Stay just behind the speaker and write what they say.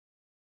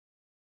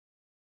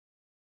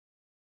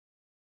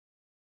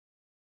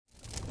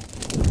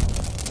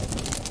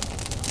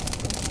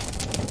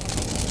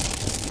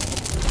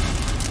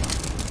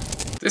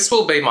This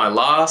will be my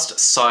last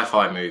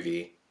sci-fi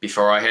movie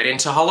before I head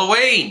into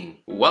Halloween.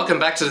 Welcome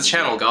back to the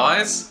channel,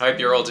 guys. Hope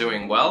you're all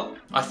doing well.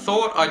 I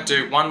thought I'd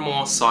do one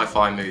more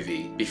sci-fi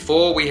movie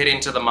before we head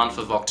into the month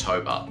of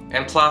October.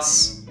 And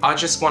plus, I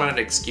just wanted an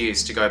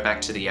excuse to go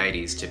back to the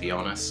 80s, to be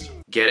honest.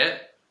 Get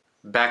it?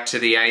 Back to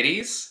the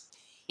 80s?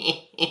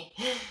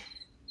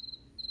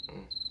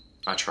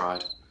 I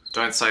tried.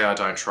 Don't say I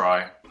don't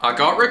try. I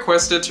got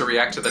requested to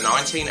react to the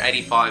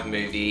 1985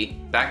 movie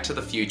Back to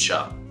the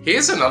Future.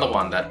 Here's another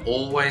one that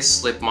always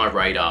slipped my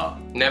radar.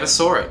 Never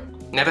saw it.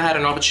 Never had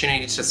an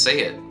opportunity to see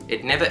it.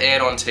 It never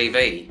aired on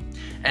TV.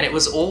 And it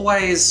was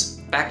always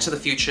Back to the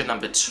Future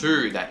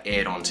 #2 that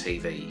aired on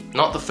TV.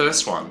 Not the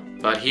first one.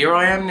 But here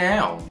I am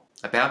now,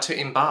 about to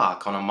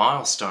embark on a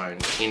milestone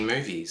in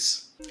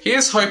movies.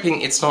 Here's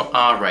hoping it's not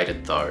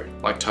R-rated though,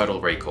 like Total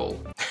Recall.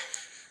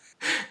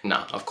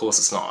 Nah, of course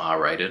it's not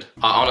R-rated.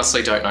 I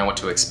honestly don't know what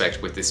to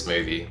expect with this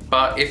movie.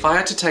 But if I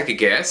had to take a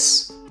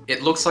guess,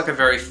 it looks like a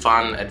very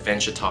fun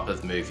adventure type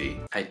of movie.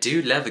 I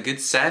do love a good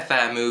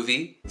sci-fi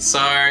movie. So,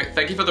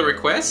 thank you for the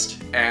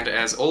request. And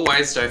as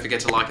always, don't forget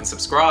to like and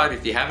subscribe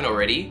if you haven't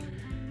already.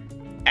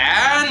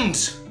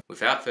 And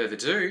without further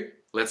ado,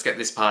 let's get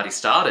this party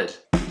started.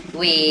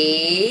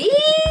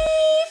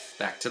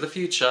 Back to the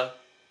Future.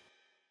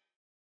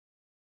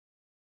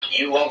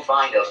 You won't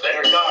find a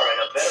better car at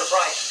a better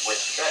price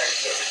with better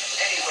service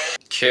anywhere.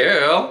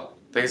 Cool.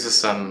 These are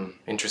some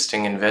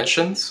interesting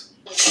inventions.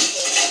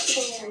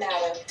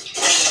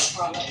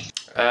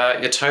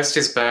 Your toast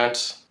is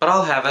burnt, but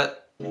I'll have it.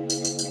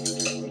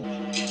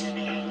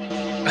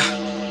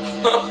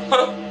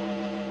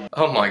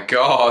 Oh my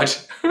god.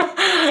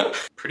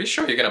 Pretty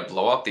sure you're gonna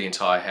blow up the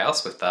entire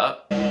house with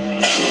that.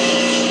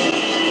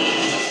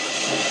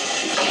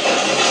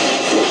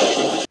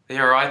 Are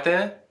you alright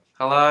there?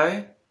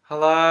 Hello?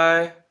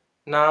 Hello?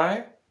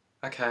 No?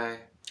 Okay.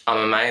 I'm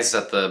amazed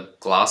that the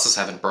glasses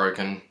haven't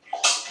broken.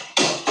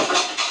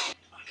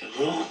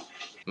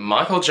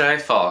 Michael J.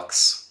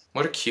 Fox.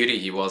 What a cutie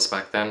he was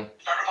back then.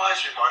 That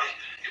reminds me, Marty.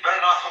 You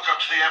better not hook up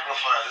to the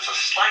amplifier. There's a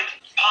slight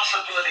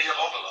possibility of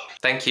overload.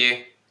 Thank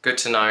you. Good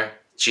to know.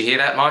 Did you hear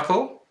that,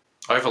 Michael?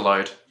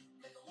 Overload.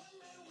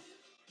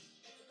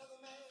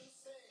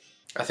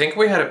 I think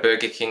we had a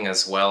Burger King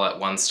as well at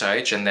one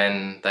stage and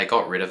then they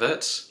got rid of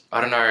it. I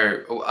don't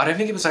know. I don't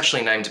think it was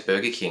actually named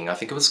Burger King. I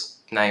think it was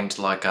named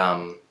like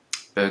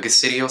Burger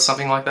City or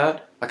something like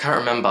that. I can't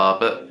remember,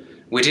 but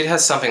we did have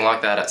something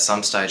like that at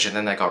some stage and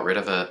then they got rid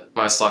of it,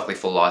 most likely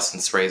for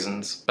license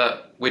reasons.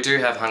 But we do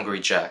have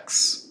Hungry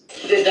Jack's.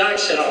 The doc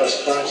said I was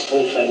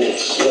responsible for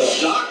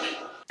this. Doc?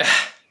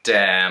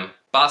 Damn.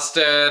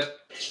 Busted!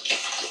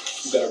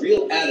 You got a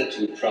real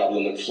attitude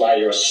problem, McFly.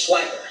 You're a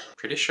slacker.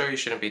 Pretty sure you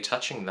shouldn't be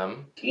touching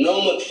them. No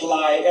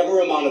McFly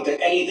ever amounted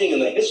to anything in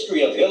the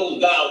history of Hill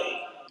Valley.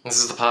 This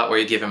is the part where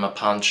you give him a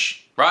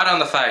punch. Right on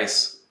the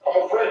face.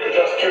 I'm afraid you're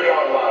just too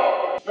darn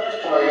loud.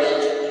 Next,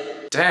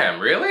 please. Damn,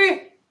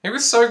 really? He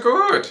was so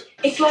good.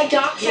 It's like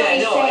Doc said.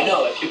 Yeah, I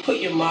know. If you put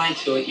your mind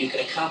to it, you can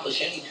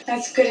accomplish anything.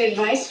 That's good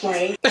advice,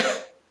 Marty.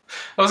 I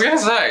was gonna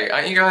say,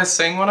 aren't you guys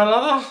seeing one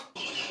another?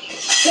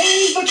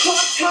 Save the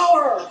clock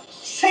tower!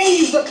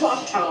 Save the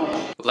clock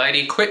tower!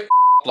 Lady, quit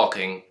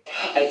blocking.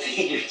 I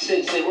figured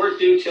since they weren't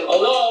due till...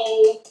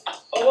 Hello?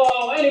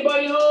 Hello?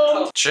 Anybody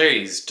home?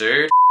 Jeez,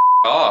 dude.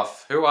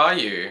 Off. Who are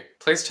you?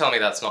 Please tell me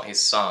that's not his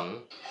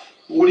son.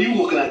 What are you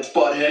looking at,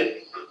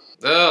 butthead?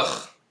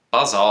 Ugh.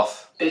 Buzz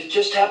off. It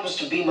just happens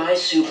to be my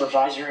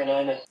supervisor and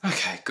I'm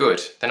Okay,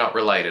 good. They're not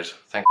related.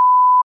 Thank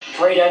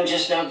afraid I'm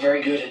just not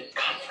very good at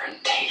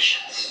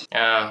confrontations.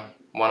 Yeah,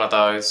 one of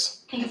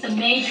those. I think it's a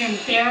major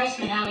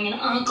embarrassment having an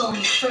uncle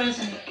in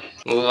prison.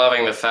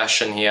 Loving the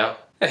fashion here.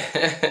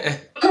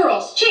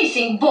 Girls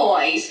chasing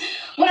boys.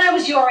 When I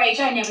was your age,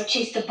 I never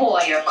chased a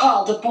boy or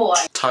called a boy.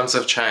 Times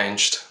have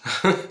changed.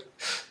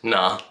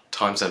 Nah,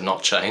 times have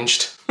not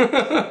changed.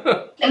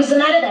 It was the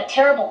night of that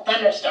terrible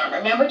thunderstorm,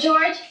 remember,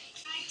 George?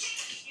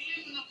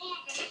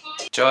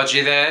 George,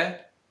 you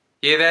there?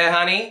 You there,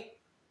 honey?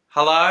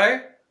 Hello?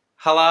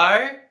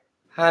 Hello?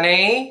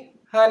 Honey?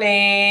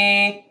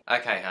 Honey?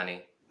 Okay,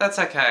 honey. That's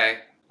okay.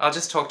 I'll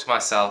just talk to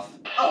myself.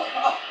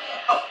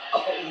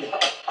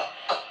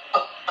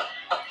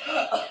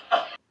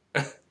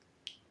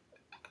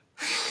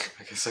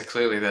 Okay, so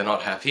clearly they're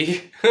not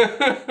happy.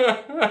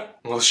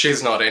 Well,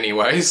 she's not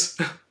anyways.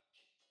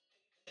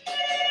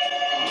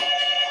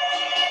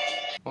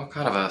 What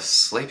kind of a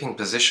sleeping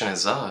position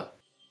is that?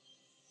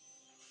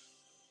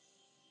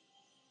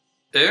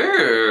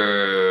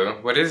 Ew,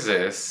 what is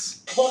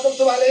this? Welcome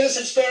to my latest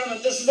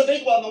experiment. This is the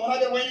big one, the one I've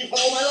been waiting for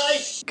all my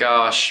life.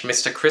 Gosh,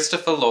 Mr.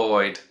 Christopher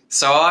Lloyd.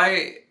 So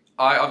I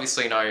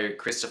obviously know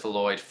Christopher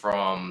Lloyd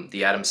from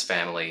The Addams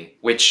Family,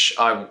 which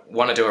I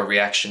want to do a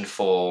reaction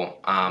for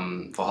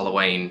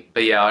Halloween.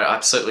 But yeah, I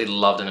absolutely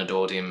loved and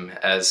adored him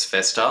as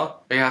Fester.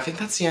 But yeah, I think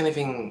that's the only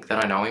thing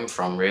that I know him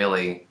from,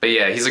 really. But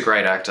yeah, he's a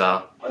great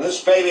actor. When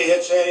this baby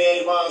hits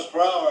 88 miles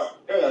per hour,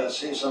 you're gonna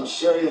see some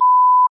serious...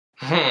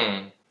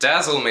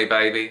 Dazzle me,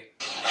 baby.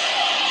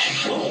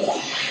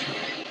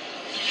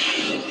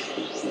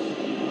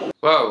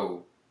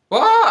 Whoa.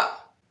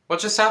 What? What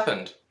just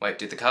happened? Wait,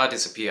 did the car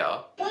disappear?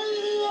 88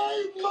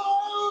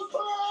 miles per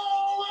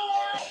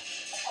hour!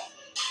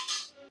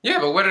 Yeah,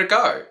 but where did it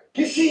go?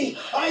 You see,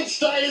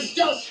 Einstein has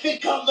just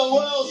become the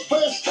world's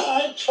first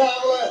time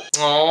traveler.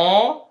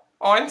 Aww,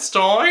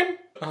 Einstein?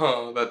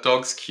 Oh, that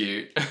dog's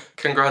cute.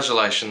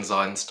 Congratulations,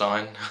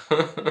 Einstein.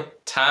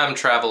 Time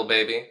travel,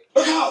 baby.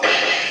 Look out!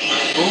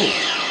 Ooh.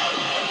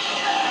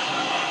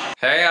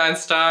 Hey,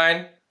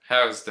 Einstein.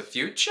 How's the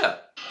future?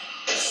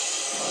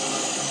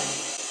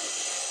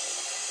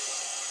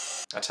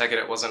 I take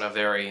it wasn't a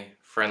very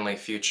friendly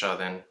future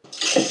then.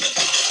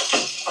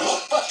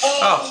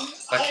 Oh,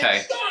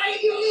 okay.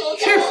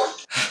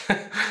 Phew.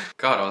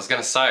 God, I was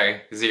gonna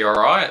say, is he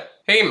alright?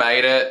 He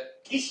made it.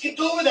 He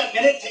skipped over that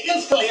minute to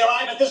instantly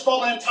arrive at this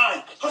moment in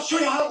time. I'll show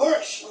you how it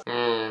works.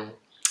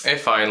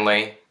 If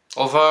only.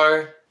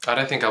 Although, I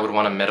don't think I would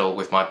want to meddle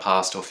with my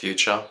past or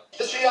future.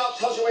 This readout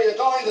tells you where you're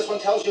going, this one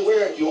tells you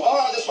where you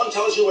are, this one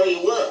tells you where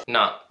you were.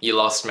 Nah, you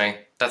lost me.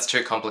 That's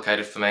too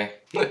complicated for me.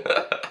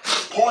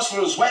 Pause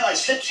was when I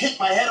slipped, hit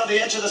my head on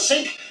the edge of the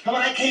sink, and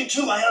when I came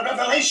to, I had a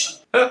revelation.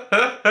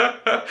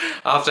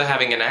 After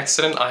having an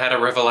accident, I had a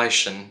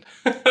revelation.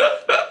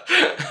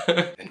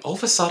 And all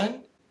of a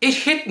sudden, it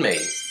hit me.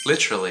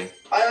 Literally.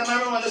 I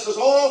remember when this was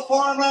all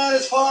farmland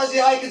as far as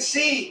the eye could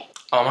see.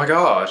 Oh my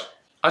god.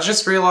 I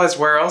just realised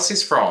where else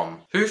he's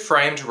from. Who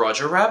Framed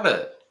Roger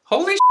Rabbit?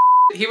 Holy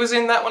shit, he was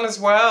in that one as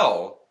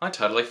well. I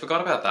totally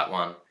forgot about that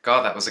one.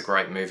 God, that was a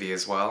great movie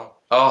as well.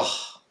 Oh,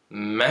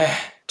 man.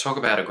 Talk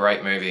about a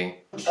great movie.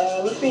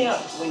 Look me up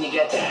when you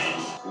get there.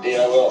 Indeed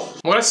I will.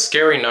 What a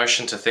scary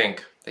notion to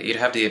think that you'd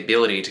have the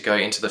ability to go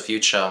into the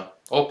future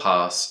or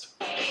past.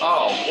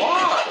 Oh,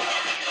 what?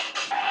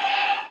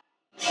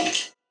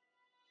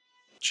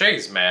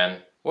 Jeez,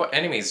 man. What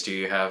enemies do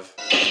you have?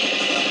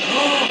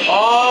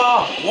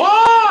 Oh,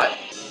 what?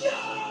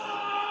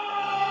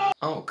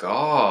 Oh,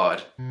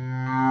 God.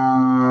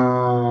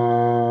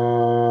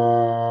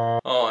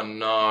 Oh,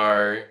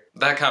 no.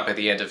 That can't be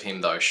the end of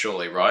him, though,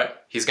 surely, right?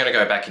 He's gonna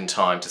go back in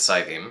time to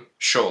save him.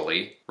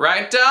 Surely.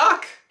 Right,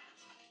 Duck?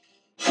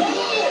 Oh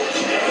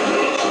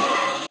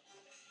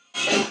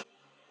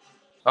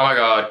my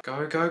god.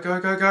 Go, go, go,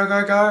 go, go,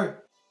 go, go.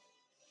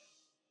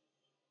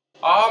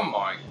 Oh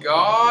my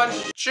god.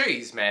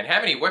 Jeez, man.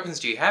 How many weapons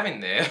do you have in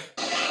there?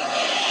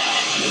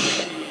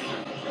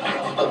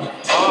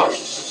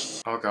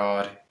 Oh. Oh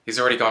god. He's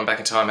already gone back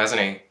in time,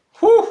 hasn't he?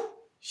 Whew.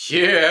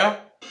 Yeah.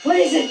 What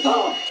is it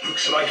for?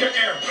 Looks like an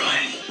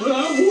airplane.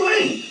 Well,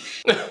 wait.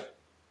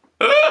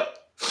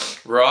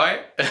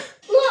 Right?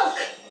 Look!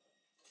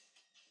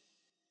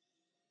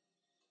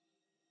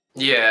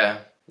 Yeah.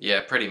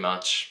 Yeah, pretty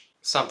much.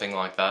 Something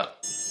like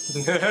that.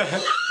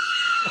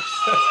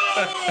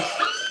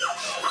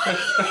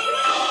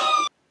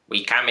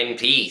 We come in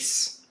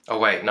peace. Oh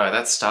wait, no,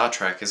 that's Star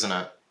Trek, isn't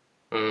it?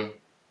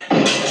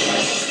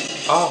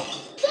 Oh.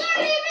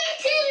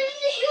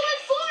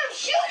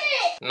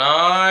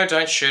 No,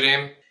 don't shoot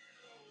him.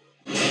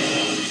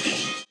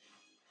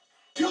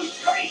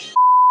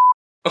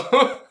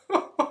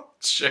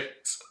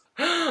 Jeez.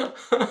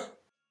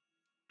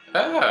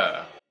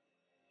 Ah.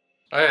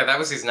 Oh yeah, that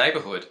was his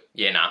neighborhood.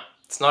 Yeah, nah.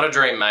 It's not a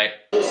dream, mate.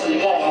 Listen, you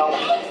gotta help.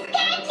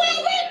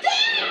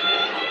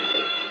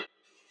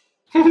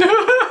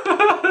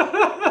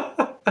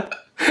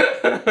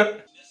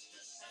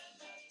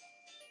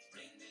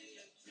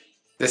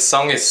 This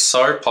song is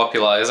so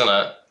popular, isn't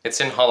it?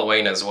 It's in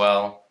Halloween as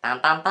well. Bum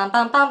bum bum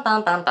bum bum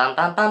bum bum bum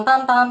bum bum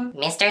bum bum.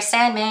 Mr.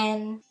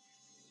 Sandman.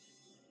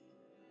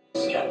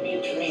 It's gotta be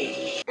a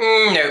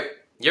dream. No,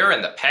 you're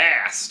in the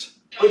past.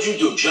 What'd you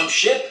do, jump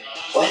ship?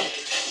 What?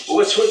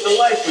 What's with the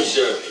life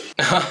preserver?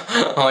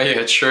 Oh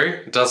yeah,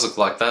 true. It does look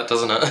like that,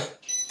 doesn't it?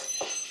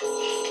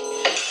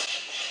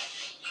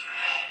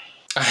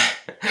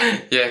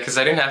 Yeah, because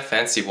they didn't have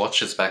fancy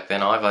watches back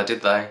then either,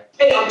 did they?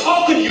 Hey, I'm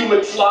talking to you,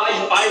 McFly,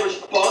 you Irish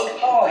bug.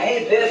 Oh,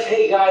 hey, Biff.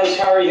 Hey, guys.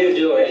 How are you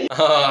doing?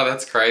 Oh,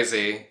 that's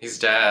crazy. His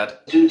dad.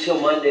 Due till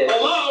Monday.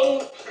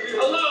 Hello?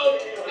 Hello?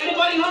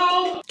 Anybody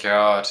home?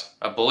 God.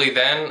 A bully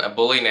then, a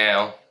bully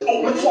now.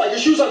 Oh, McFly, your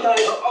shoes are down.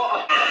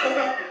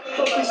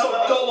 Don't be so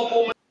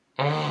gullible,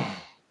 Oh,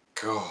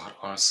 God,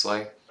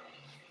 honestly.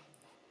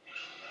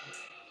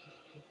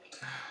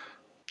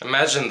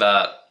 Imagine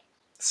that.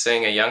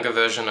 Seeing a younger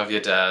version of your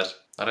dad.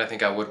 I don't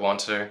think I would want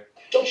to.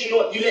 Don't you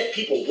know if you let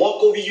people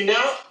walk over you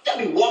now, they'll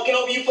be walking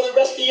over you for the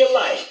rest of your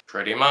life?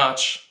 Pretty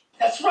much.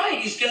 That's right.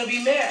 He's gonna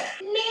be mayor.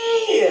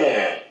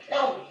 Mayor!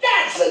 Now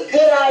that's a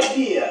good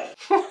idea.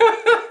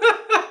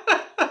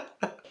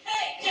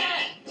 Hey,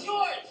 Dad!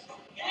 George!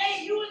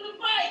 Hey, you in the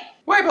bike!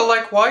 Wait, but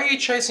like, why are you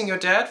chasing your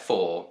dad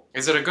for?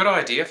 Is it a good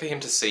idea for him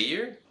to see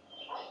you?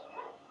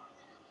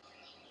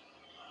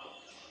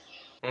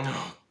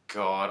 Oh,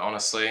 God,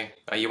 honestly.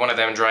 Are you one of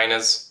them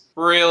drainers?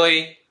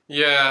 Really?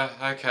 Yeah,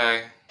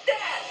 okay.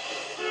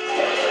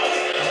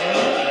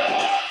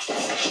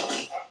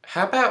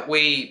 How about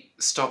we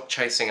stop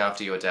chasing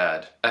after your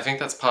dad? I think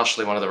that's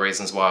partially one of the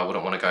reasons why I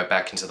wouldn't want to go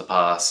back into the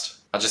past.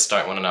 I just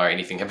don't want to know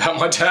anything about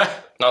my dad.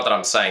 Not that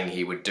I'm saying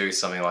he would do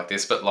something like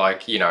this, but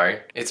like, you know,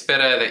 it's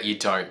better that you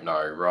don't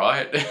know,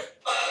 right?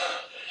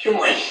 You're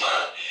my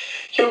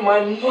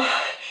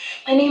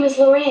My name is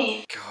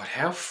Lorraine. God,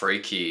 how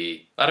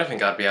freaky. I don't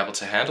think I'd be able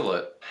to handle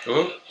it.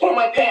 Ooh. Where are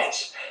my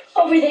pants?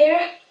 Over there?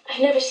 I've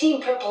never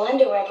seen purple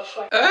underwear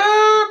before.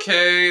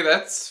 Okay,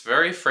 that's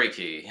very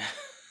freaky.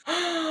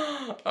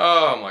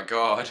 Oh my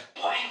god.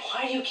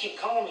 Why do you keep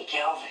calling me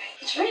Calvin?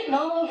 It's written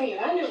all over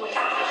your underwear.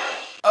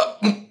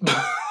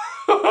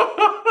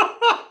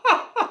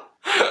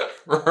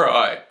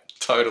 Right,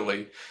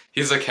 totally.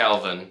 He's a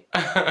Calvin.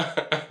 Do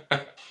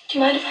you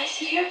mind if I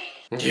sit here?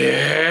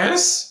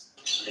 Yes?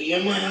 So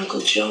you're my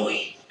Uncle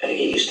Joey. Better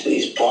get used to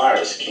these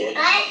bars, kid.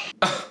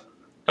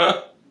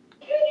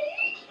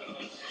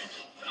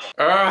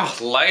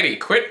 Ugh, lady,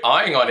 quit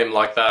eyeing on him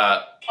like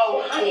that.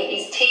 Oh, honey,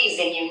 he's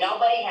teasing you.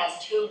 Nobody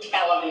has 2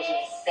 television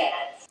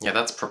sets. Yeah,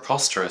 that's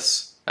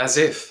preposterous. As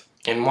if.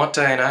 In what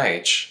day and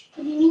age?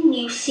 What do you mean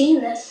you've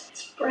seen this?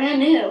 It's brand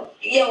new.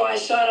 Yeah, well, I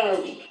saw it on a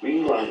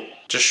rerun.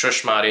 Just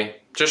shush, Marty.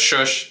 Just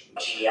shush.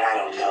 Gee, I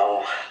don't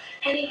know.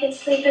 And he can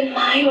sleep in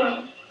my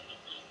room.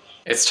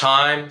 It's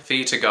time for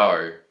you to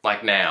go.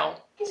 Like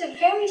now. He's a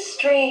very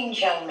strange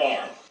young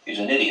man. He's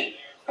an idiot.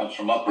 Comes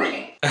from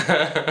upbringing.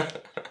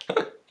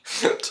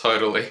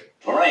 Totally.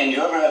 Lorraine,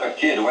 you ever have a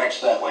kid who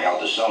acts that way, I'll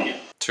disown you.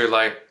 Too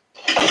late.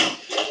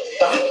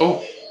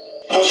 Oh.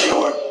 Close the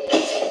door.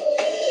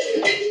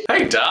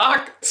 Hey,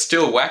 Doc.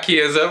 Still wacky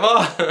as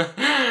ever.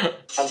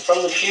 I'm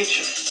from the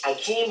future. I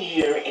came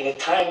here in a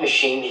time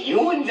machine that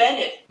you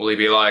invented. Will he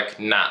be like,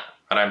 nah,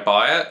 I don't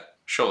buy it?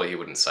 Surely he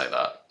wouldn't say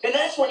that. And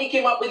that's when he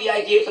came up with the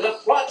idea for the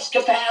flux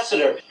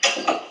capacitor.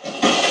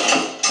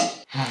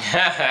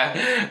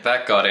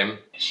 That got him.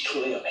 It's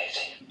truly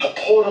amazing. A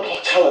portable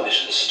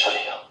television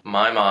studio.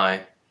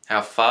 My.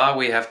 How far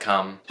we have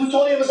come.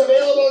 Plutonium is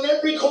available in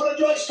every corner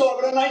drugstore,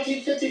 but in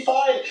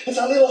 1955, it's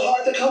a little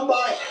hard to come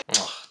by.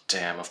 Oh,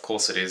 damn, of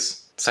course it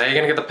is. So you're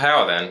gonna get the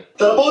power then?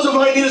 The bosom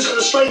lightning is going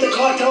to strike the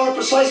clock tower at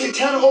precisely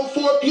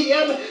 10:04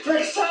 p.m.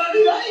 next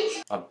Saturday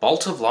night. A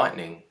bolt of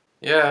lightning.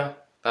 Yeah,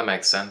 that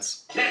makes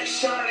sense. Next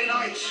Saturday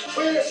night,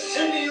 we're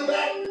sending you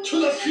back to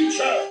the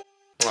future.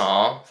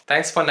 Aw,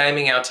 thanks for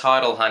naming our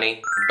title,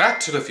 honey. Back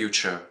to the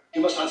Future.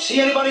 You must not see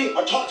anybody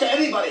or talk to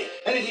anybody.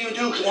 Anything you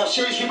do could have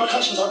serious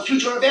repercussions on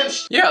future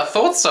events. Yeah, I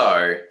thought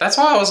so. That's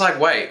why I was like,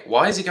 wait,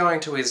 why is he going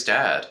to his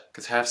dad?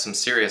 Could have some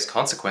serious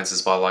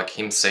consequences by like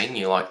him seeing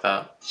you like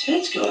that. So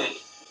that's good.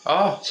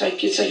 Oh. It's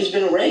like it's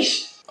been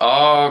erased.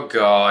 Oh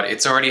god,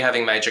 it's already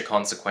having major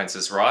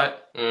consequences, right?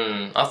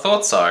 I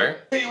thought so.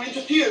 You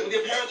interfered with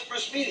your parents'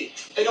 first meeting.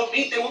 They don't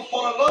meet, they won't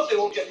fall in love, they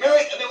won't get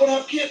married, and they won't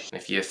have kids.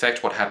 If you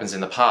affect what happens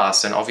in the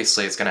past, then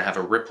obviously it's going to have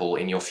a ripple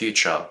in your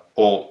future.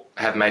 Or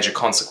have major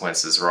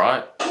consequences,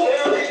 right?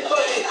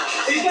 Everybody,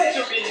 you guys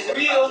are being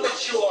real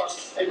mature.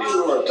 Maybe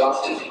you were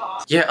adopted.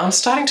 Yeah, I'm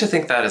starting to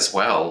think that as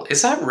well.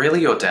 Is that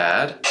really your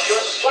dad? You're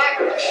a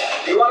slacker.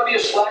 Do you want to be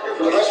a slacker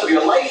for the rest of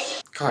your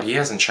life? God, he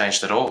hasn't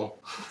changed at all.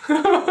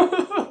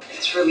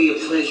 It's really a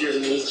pleasure to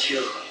meet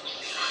you.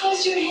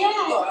 How's your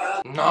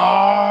head?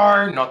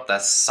 No, not the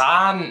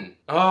sun.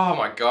 Oh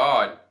my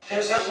god.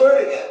 There's that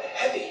word again,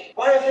 heavy.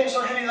 Why are things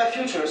so heavy in the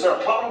future? Is there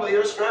a problem with the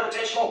Earth's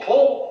gravitational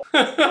pull?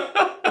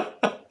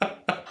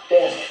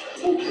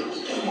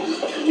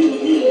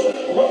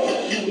 What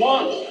you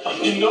want?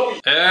 You know.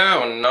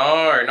 Oh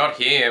no, not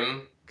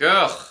him.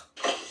 Gugh.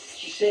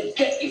 She said,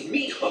 get your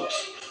meat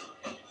hooks.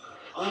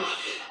 Oh.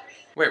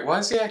 Wait, why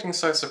is he acting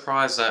so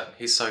surprised that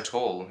he's so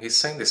tall? He's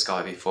seen this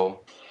guy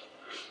before.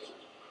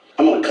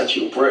 I'm gonna cut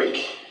you a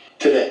break.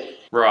 Today.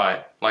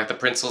 Right, like the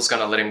principal's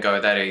gonna let him go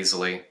that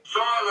easily.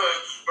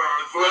 Silence,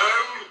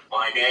 Earthling.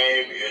 My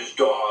name is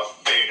Darth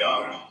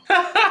Vader.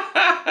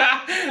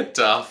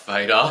 Darth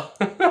Vader.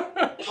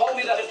 He told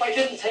me that if I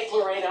didn't take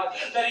Lorraine out,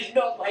 that he'd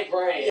melt my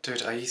brain.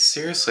 Dude, are you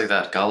seriously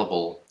that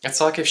gullible? It's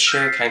like if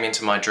Cher came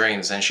into my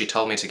dreams and she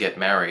told me to get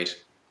married.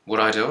 Would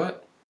I do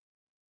it?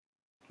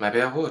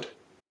 Maybe I would.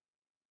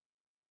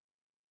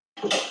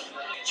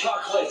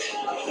 Chocolate.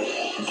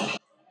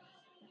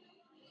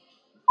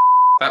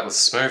 That was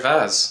smooth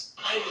as.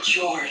 I'm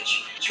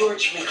George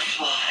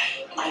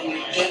McFly. I'm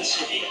your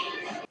density.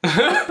 And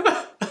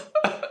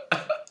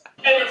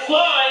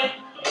McFly!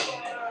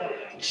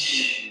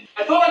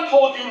 I thought I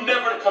told you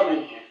never to come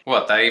in here.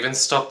 What, they even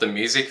stopped the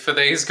music for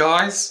these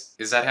guys?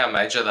 Is that how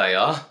major they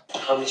are?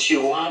 How much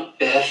you want,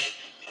 Beth?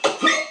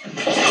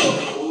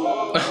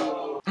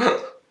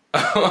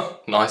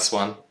 Nice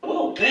one.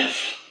 Whoa, Beth.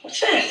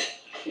 What's that?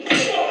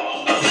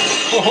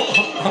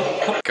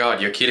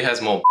 God, your kid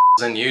has more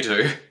than you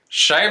do.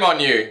 Shame on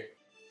you!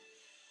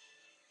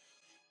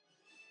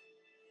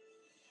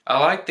 I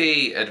like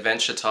the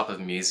adventure type of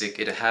music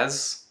it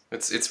has.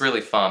 It's really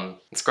fun.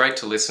 It's great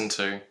to listen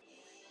to.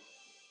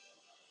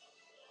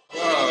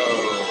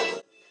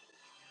 Whoa!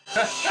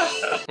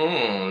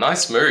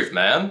 Nice move,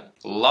 man.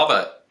 Love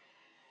it.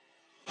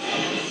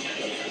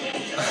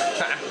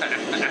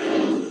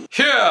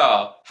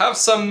 Here! Have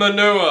some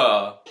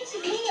manure! What's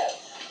it here?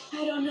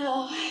 I don't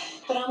know,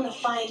 but I'm gonna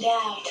find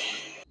out.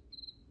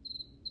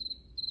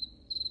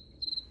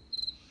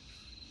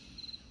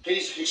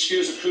 Please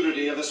excuse the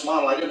crudity of this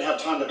model. I didn't have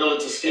time to build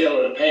it to scale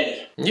or to paint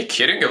it. You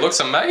kidding? It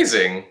looks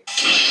amazing.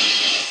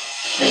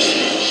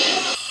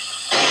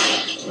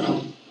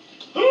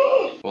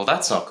 Well,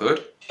 that's not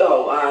good.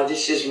 Oh,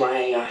 this is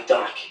my,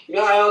 Doc.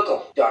 My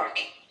uncle, Doc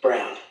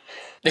Brown.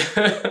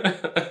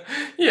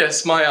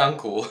 Yes, my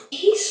uncle.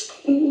 He's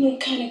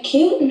kind of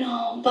cute and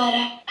all, but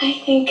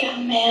I think a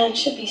man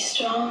should be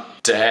strong.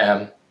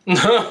 Damn.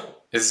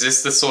 Is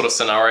this the sort of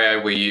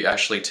scenario where you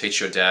actually teach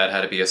your dad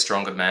how to be a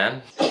stronger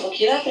man? Look,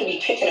 you're not gonna be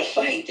picking a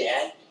fight,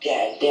 Dad.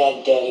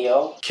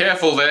 Daddy-o.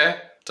 Careful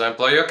there. Don't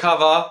blow your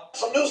cover.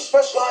 Some new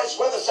specialized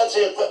weather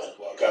sensing equipment.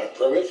 Well, got a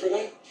permit for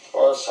that?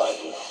 Or a side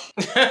wheel?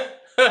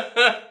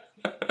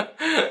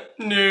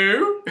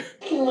 No.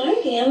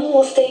 Marty, I'm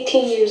almost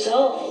 18 years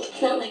old.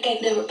 It's not like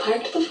I've never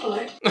parked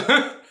before.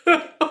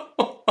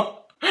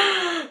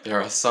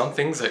 There are some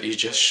things that you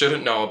just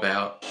shouldn't know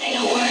about. Hey,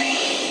 don't worry.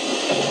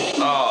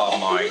 Oh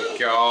my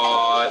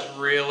god,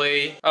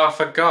 really? Oh,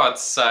 for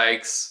God's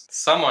sakes.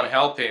 Someone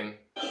help him.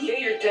 Get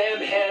your damn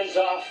hands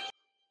off.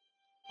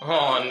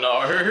 Oh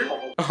no.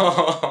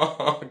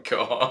 Oh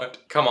god.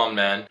 Come on,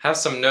 man. Have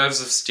some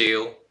nerves of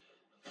steel.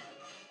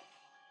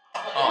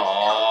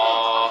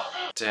 Oh,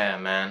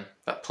 damn, man.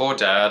 That poor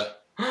dad.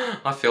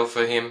 I feel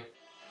for him.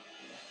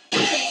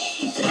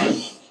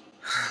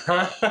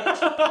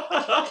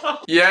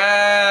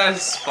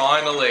 Yes,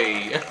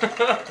 finally.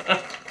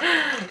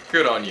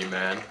 Good on you,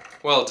 man.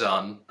 Well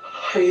done.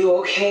 Are you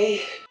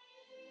okay?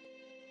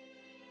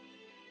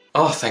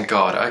 Oh, thank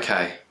God.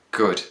 Okay,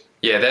 good.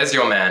 Yeah, there's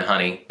your man,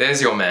 honey.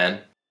 There's your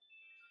man.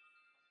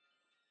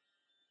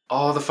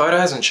 Oh, the photo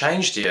hasn't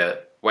changed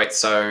yet. Wait,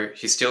 so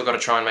he's still got to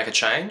try and make a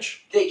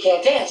change? They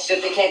can't dance.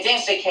 If they can't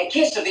dance, they can't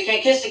kiss. If they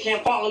can't kiss, they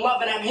can't fall in love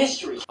and have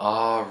history.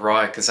 Oh,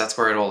 right, because that's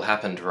where it all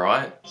happened,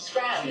 right?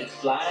 Scram,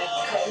 fly,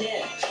 cutting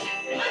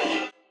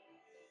in.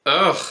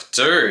 Ugh,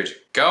 dude.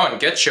 Go and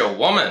get your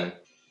woman.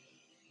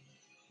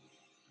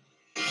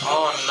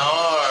 Oh,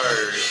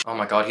 no. Oh,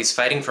 my God, he's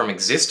fading from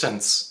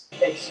existence.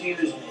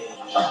 Excuse me.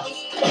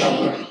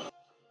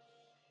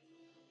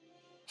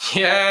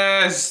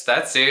 Yes,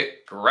 that's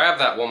it. Grab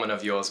that woman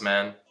of yours,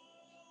 man.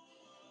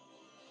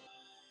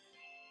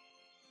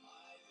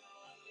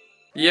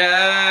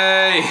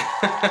 Yay!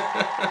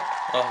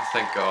 Oh,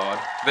 thank God.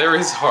 There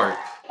is hope.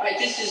 All right,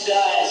 this is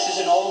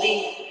an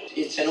oldie.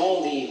 It's an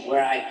oldie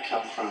where I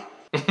come from.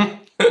 You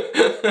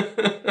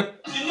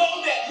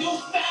know that new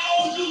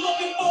sound you're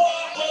looking for?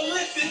 Well,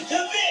 listen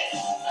to this.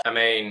 I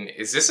mean,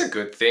 is this a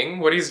good thing,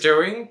 what he's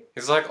doing?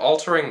 He's like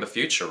altering the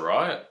future,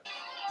 right?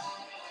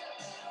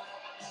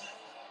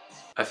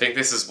 I think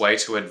this is way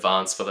too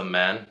advanced for the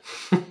man.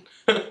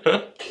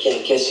 I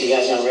guess you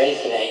guys aren't ready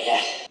for that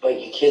yet,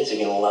 but your kids are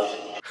gonna love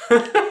it.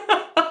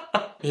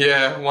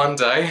 Yeah, one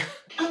day.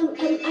 I hope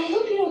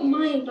you don't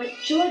mind, but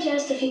George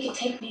asked if he could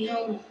take me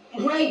home.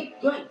 Right.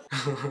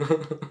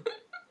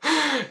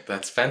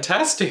 That's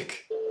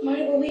fantastic.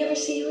 Marty, will we ever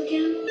see you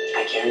again?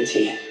 I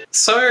guarantee it.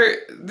 So,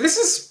 this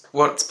is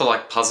what's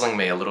like puzzling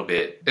me a little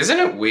bit. Isn't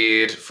it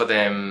weird for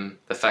them,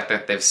 the fact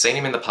that they've seen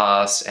him in the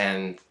past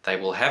and they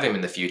will have him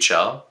in the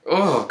future?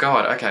 Oh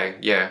God, okay,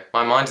 yeah.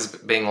 My mind is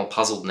being all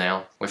puzzled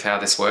now with how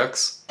this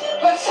works.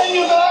 Let's send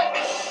you back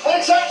at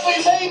exactly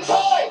the same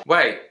time.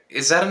 Wait,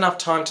 is that enough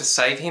time to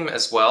save him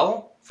as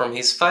well from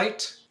his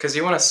fate? Because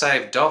you want to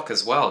save Doc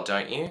as well,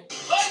 don't you?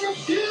 I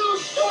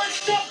refuse to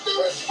accept the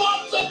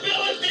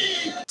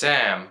responsibility.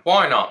 Damn,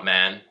 why not,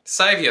 man?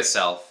 Save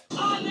yourself.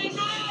 On the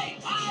night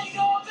I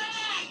go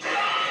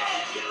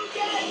back. You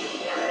get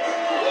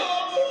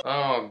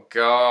Oh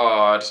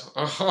God.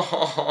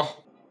 Oh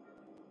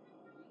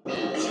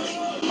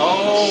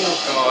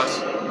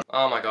God.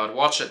 Oh my God,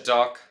 watch it,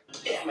 Doc.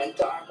 Damn it,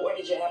 Doc. Why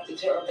did you have to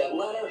tear up that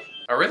letter?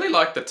 I really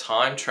like the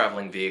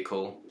time-traveling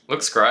vehicle.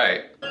 Looks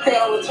great. I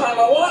got all the time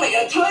I want. I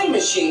got a time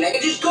machine. I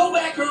can just go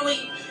back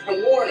early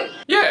and warn him.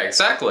 Yeah,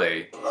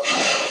 exactly.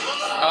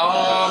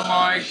 Oh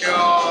my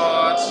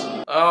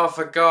God. Oh,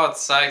 for God's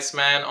sakes,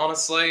 man,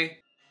 honestly.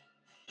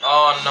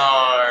 Oh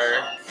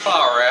no.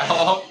 Far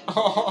out.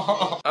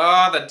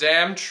 Oh, the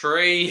damn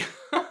tree.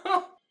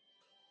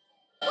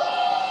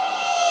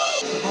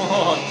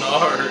 Oh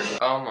no.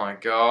 Oh my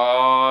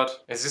God.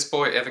 Is this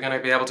boy ever going to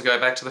be able to go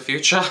back to the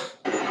future?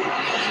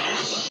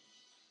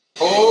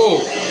 Oh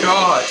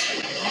God.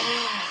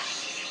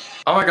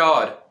 Oh my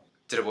God.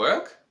 Did it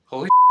work?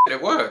 Holy shit,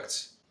 it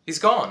worked. He's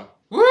gone.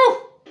 Woo!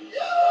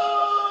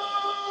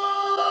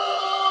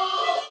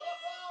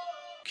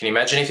 Can you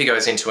imagine if he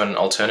goes into an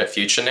alternate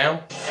future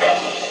now?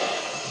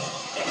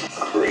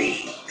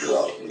 Crazy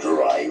drunk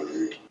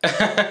driver.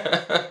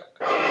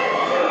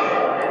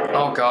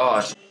 Oh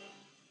God.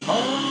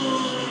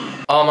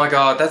 Oh my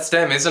God, that's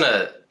them, isn't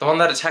it? The one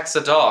that attacks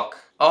the dock.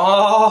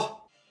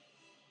 Oh!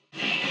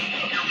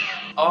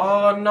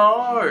 Oh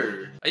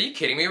no! Are you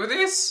kidding me with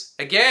this?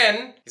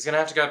 Again? He's gonna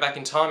have to go back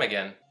in time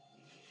again.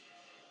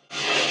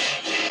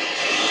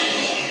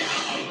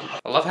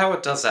 I love how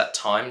it does that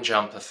time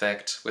jump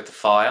effect with the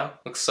fire.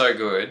 Looks so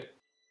good.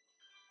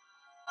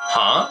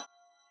 Huh?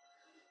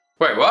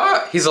 Wait,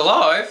 what? He's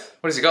alive?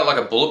 What has he got, like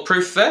a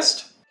bulletproof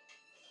vest?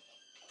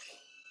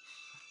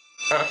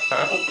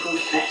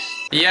 Bulletproof vest.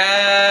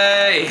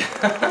 Yay!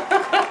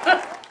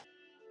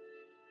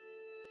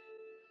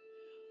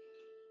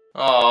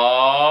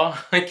 Aww,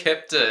 I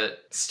kept it.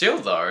 Still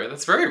though,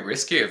 that's very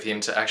risky of him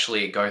to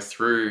actually go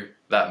through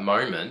that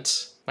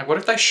moment. Like, what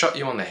if they shot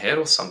you on the head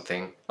or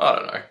something? I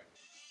don't know.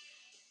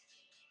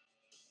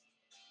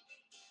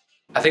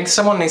 I think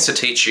someone needs to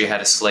teach you how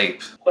to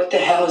sleep. What the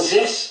hell is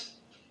this?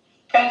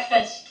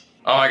 Breakfast.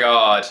 Oh my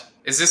god.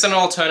 Is this an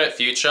alternate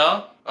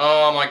future?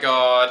 Oh my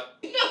god.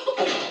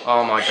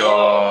 Oh my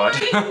god.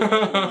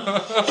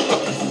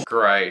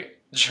 Great.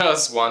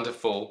 Just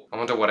wonderful. I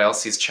wonder what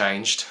else he's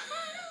changed.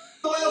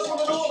 What else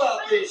want to know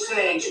about these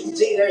things?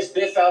 See, there's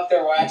Biff out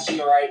there waxing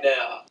you right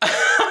now.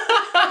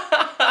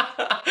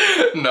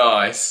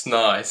 Nice,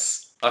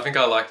 nice. I think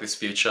I like this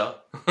future.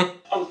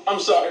 I'm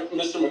sorry,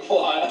 Mr.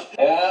 McFly.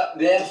 Yeah,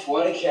 Biff,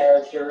 what a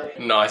character.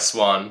 Nice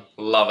one.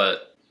 Love it.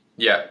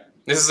 Yeah,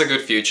 this is a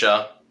good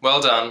future.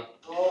 Well done.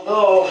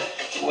 Although,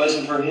 it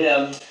wasn't for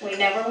him. We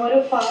never would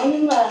have fallen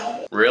in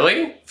love.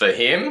 Really? For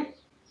him?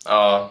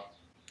 Oh,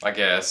 I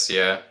guess,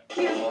 yeah.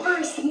 Your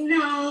first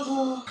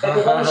novel. And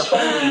the one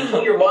story, you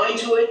put your mind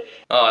to it.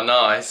 Oh,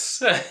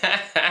 nice.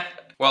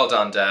 Well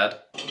done, Dad.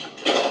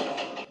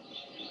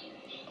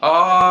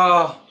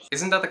 Oh,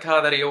 isn't that the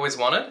car that he always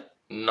wanted?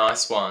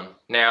 Nice one.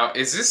 Now,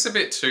 is this a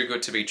bit too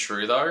good to be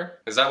true though?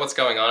 Is that what's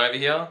going on over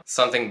here?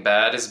 Something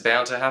bad is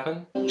bound to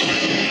happen?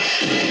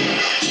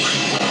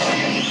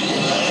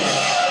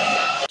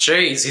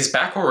 Jeez, he's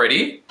back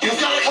already? You've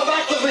got to come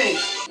back with me.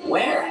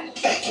 Where?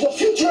 Back to the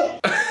future.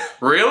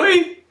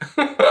 Really?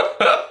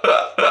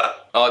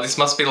 Oh, this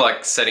must be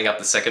like setting up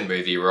the second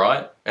movie,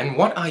 right? And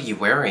what are you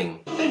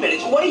wearing? Wait a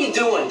minute, what are you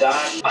doing, Doc?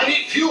 I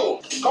need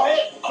fuel. Go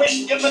ahead, quick,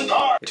 get the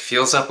car. It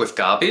fills up with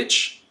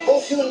garbage?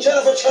 Both you and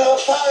Jennifer turn out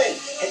fine.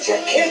 It's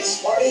your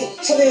kids, Marty.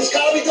 Something has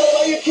got to be done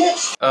about your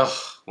kids. Ugh,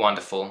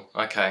 wonderful.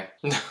 Okay.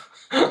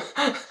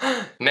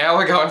 Now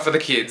we're going for the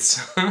kids.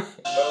 So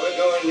we're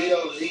going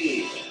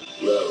MOzy.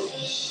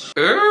 Rose.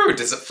 Ooh,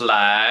 does it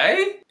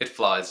fly? It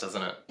flies,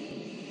 doesn't it?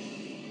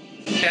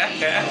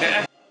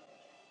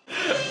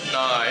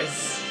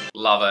 Nice.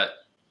 Love it.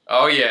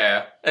 Oh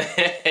yeah.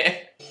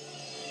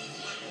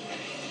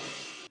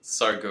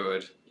 So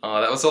good.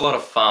 Oh, that was a lot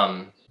of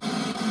fun.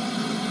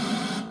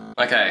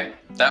 Okay,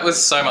 that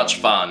was so much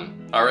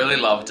fun. I really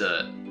loved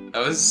it. It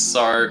was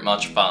so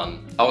much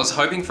fun. I was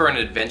hoping for an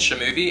adventure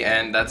movie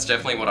and that's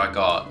definitely what I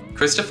got.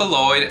 Christopher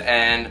Lloyd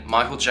and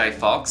Michael J.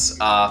 Fox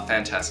are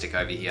fantastic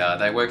over here.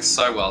 They work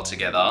so well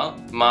together.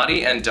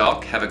 Marty and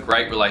Doc have a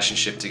great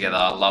relationship together.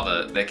 I love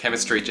it. Their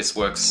chemistry just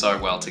works so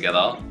well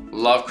together.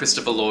 Love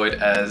Christopher Lloyd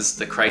as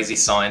the crazy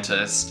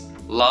scientist.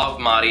 Love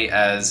Marty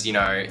as, you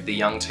know, the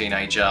young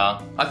teenager.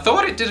 I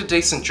thought it did a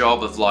decent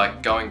job of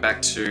like going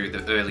back to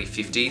the early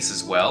 50s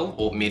as well,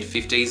 or mid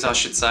 50s I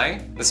should say.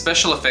 The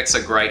special effects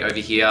are great over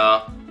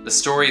here. The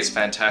story is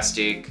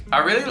fantastic. I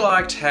really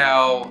liked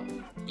how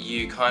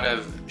you kind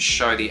of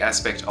show the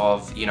aspect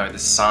of, you know, the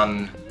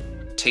son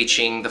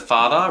teaching the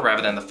father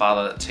rather than the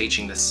father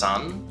teaching the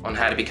son on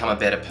how to become a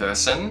better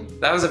person.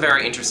 That was a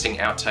very interesting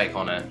outtake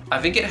on it. I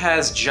think it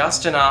has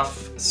just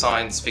enough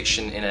science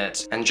fiction in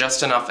it and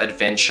just enough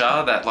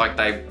adventure that like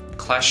they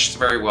clash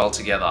very well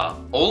together.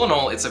 All in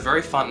all, it's a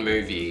very fun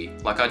movie.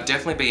 Like, I'd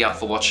definitely be up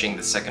for watching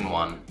the second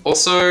one.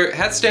 Also,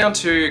 hats down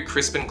to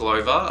Crispin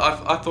Glover.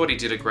 I thought he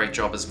did a great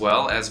job as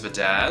well as the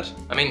dad.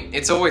 I mean,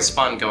 it's always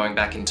fun going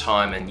back in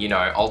time and, you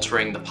know,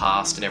 altering the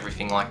past and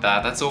everything like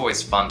that. That's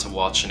always fun to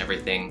watch and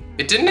everything.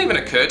 It didn't even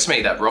occur to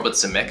me that Robert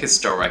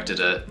Zemeckis directed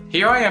it.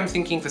 Here I am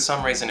thinking for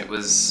some reason it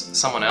was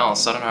someone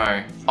else, I don't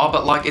know. Oh,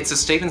 but like, it's a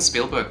Steven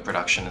Spielberg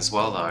production as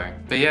well though.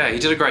 But yeah, he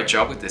did a great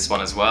job with this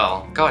one as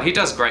well. God, he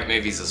does great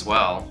movies as well.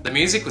 The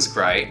music was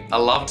great. I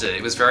loved it.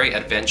 It was very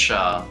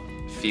adventure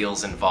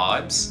feels and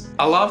vibes.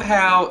 I love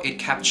how it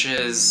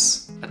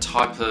captures a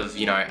type of,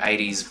 you know,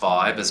 80s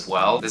vibe as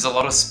well. There's a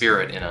lot of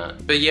spirit in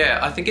it. But yeah,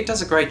 I think it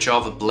does a great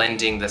job of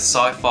blending the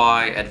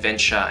sci-fi,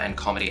 adventure, and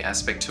comedy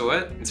aspect to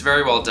it. It's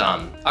very well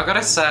done. I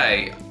gotta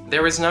say,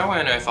 there is no way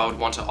on earth I would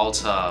want to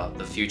alter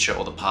the future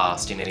or the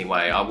past in any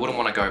way. I wouldn't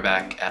want to go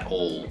back at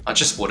all. I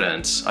just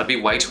wouldn't. I'd be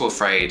way too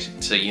afraid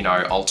to, you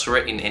know, alter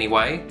it in any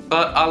way.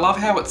 But I love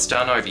how it's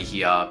done over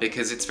here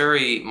because it's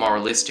very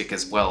moralistic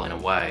as well in a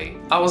way.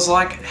 I was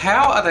like,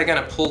 how are they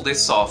going to pull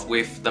this off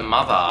with the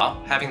mother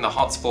having the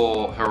hots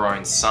for her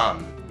own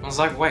son? I was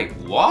like, wait,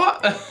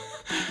 what?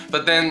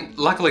 But then,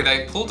 luckily,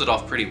 they pulled it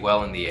off pretty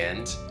well in the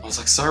end. I was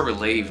like so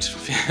relieved.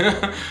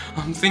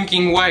 I'm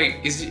thinking,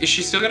 wait, is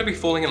she still gonna be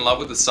falling in love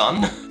with the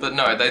son? But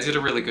no, they did a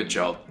really good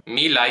job.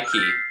 Me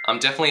likey. I'm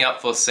definitely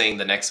up for seeing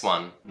the next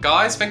one.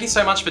 Guys, thank you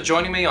so much for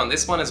joining me on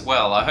this one as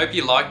well. I hope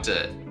you liked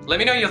it. Let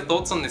me know your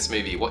thoughts on this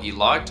movie, what you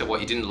liked or what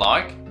you didn't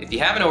like. If you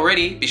haven't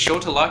already, be sure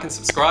to like and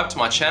subscribe to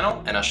my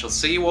channel, and I shall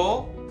see you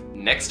all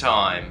next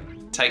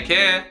time. Take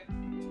care.